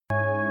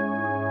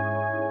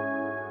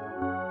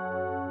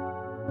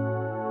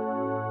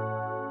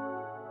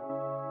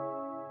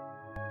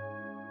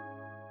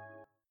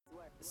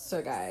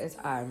So guys,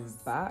 I'm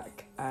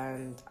back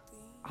and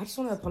I just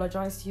want to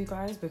apologize to you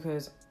guys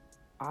because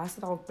I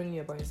said I'll bring you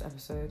a bonus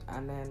episode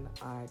and then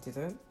I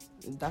didn't.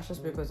 That's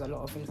just because a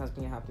lot of things has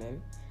been happening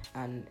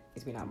and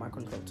it's been out of my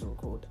control to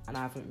record and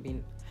I haven't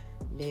been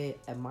near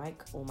a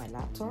mic or my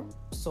laptop,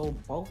 so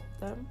both of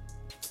them,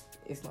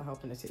 it's not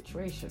helping the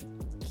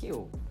situation.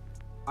 Kill.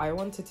 I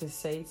wanted to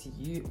say to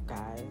you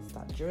guys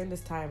that during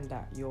this time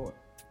that you're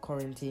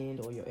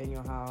quarantined or you're in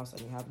your house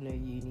and you have no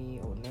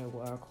uni or no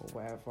work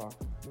or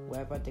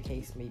wherever the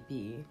case may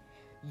be,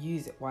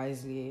 use it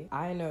wisely.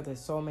 I know there's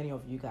so many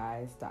of you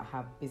guys that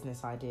have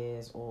business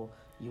ideas or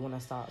you want to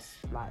start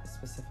like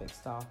specific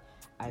stuff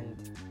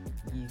and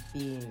you've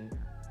been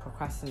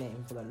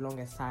procrastinating for the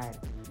longest time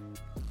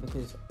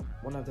because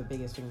one of the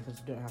biggest things is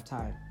you don't have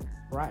time.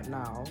 Right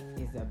now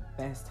is the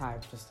best time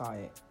to start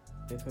it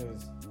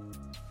because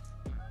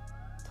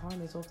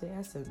time is of the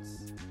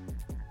essence.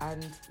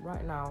 And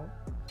right now,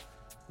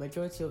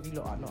 majority of you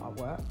lot are not at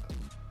work,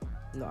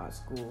 not at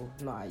school,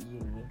 not at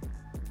uni.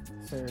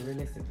 So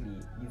realistically,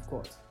 you've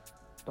got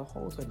the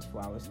whole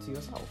 24 hours to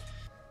yourself.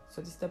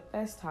 So this is the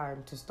best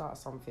time to start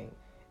something.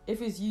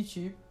 If it's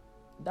YouTube,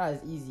 that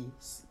is easy.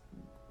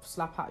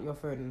 Slap out your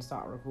phone and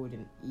start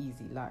recording.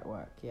 Easy, light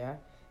work, yeah?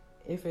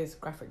 If it's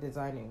graphic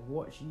designing,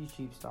 watch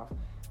YouTube stuff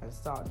and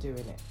start doing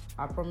it.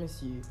 I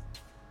promise you,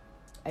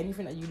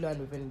 anything that you learn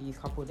within these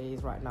couple of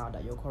days right now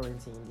that you're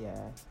quarantined,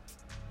 yeah,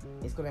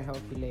 it's going to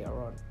help you later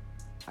on.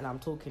 And I'm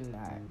talking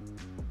like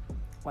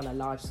on a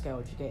large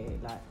scale, do you get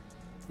it? Like,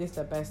 this is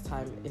the best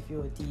time if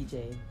you're a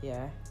DJ,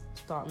 yeah?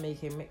 Start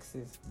making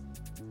mixes.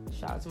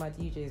 Shout out to my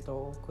DJs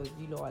though, because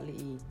you lot are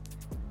litty.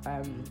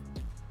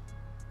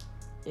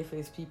 If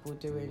it's people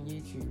doing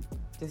YouTube,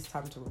 this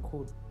time to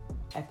record.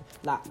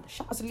 Like,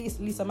 shout out to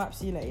Lisa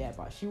Maps, you know, yeah,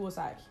 but she was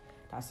like,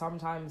 that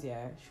sometimes,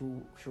 yeah,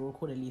 she'll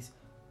record at least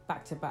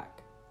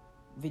back-to-back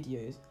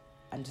videos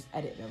and just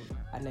edit them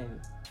and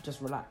then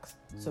just relax.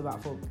 So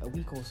about for a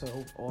week or so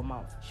or a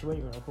month, she won't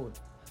even record.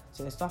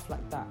 So there's stuff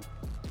like that.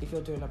 If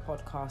you're doing a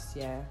podcast,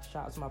 yeah,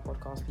 shout out to my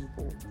podcast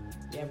people.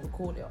 Yeah,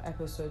 record your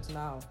episodes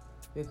now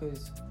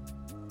because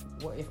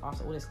what if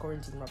after all this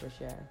quarantine rubbish,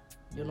 yeah,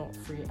 you're not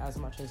free as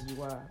much as you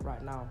were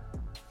right now?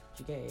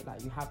 Do you get it?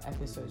 Like, you have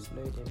episodes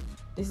loading.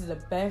 This is the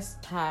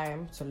best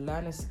time to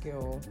learn a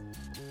skill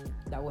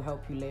that will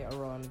help you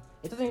later on.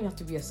 It doesn't even have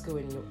to be a skill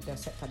in the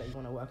sector that you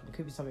want to work in. It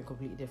could be something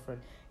completely different.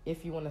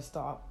 If you want to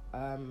start,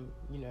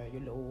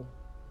 your little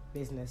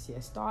business, yeah,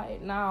 start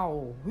it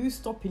now. Who's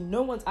stopping?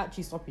 No one's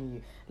actually stopping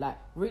you. Like,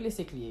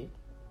 realistically,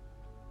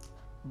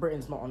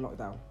 Britain's not on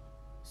lockdown,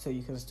 so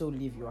you can still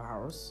leave your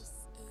house.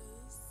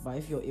 But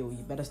if you're ill,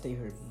 you better stay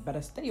home.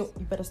 You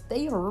better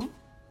stay home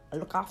and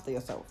look after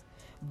yourself.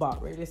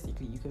 But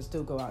realistically, you can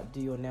still go out, do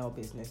your nail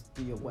business,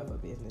 do your weather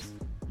business.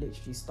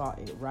 Literally start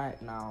it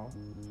right now.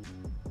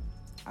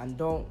 And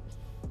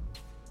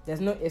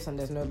there's no ifs and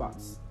there's no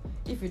buts.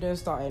 If you don't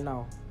start it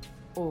now,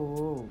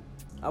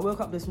 I woke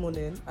up this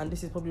morning and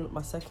this is probably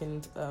my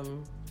second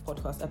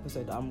podcast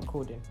episode that I'm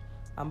recording.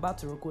 I'm about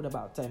to record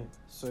about 10.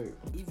 So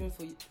even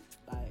for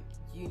like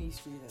uni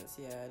students,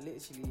 yeah,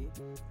 literally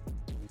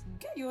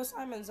get your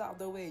assignments out of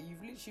the way.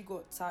 You've literally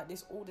got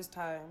all this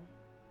time,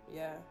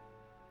 yeah,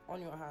 on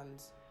your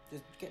hands.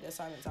 Just get the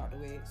assignments out of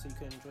the way so you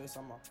can enjoy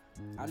summer.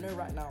 I know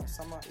right now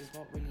summer is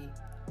not really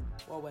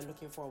what we're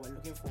looking for. We're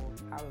looking for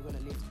how we're going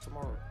to live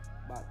tomorrow.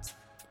 But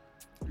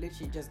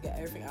literally just get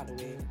everything out of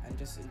the way and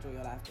just enjoy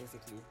your life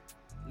basically.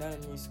 Learn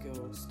a new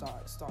skill,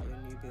 start your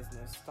new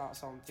business, start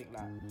something.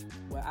 Like,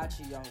 we're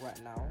actually young right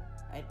now,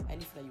 and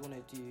anything that you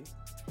want to do,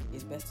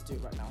 it's best to do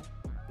it right now,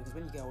 because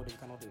when you get older you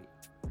cannot do it.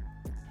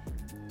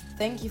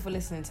 Thank you for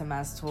listening to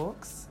Maz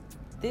Talks.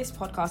 This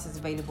podcast is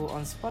available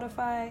on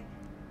Spotify,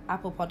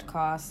 Apple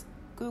Podcasts,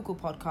 Google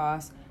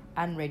Podcasts,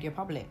 and Radio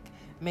Public.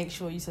 Make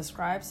sure you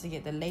subscribe to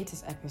get the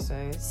latest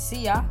episodes.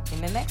 See ya in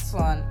the next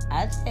one.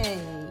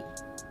 Ajay.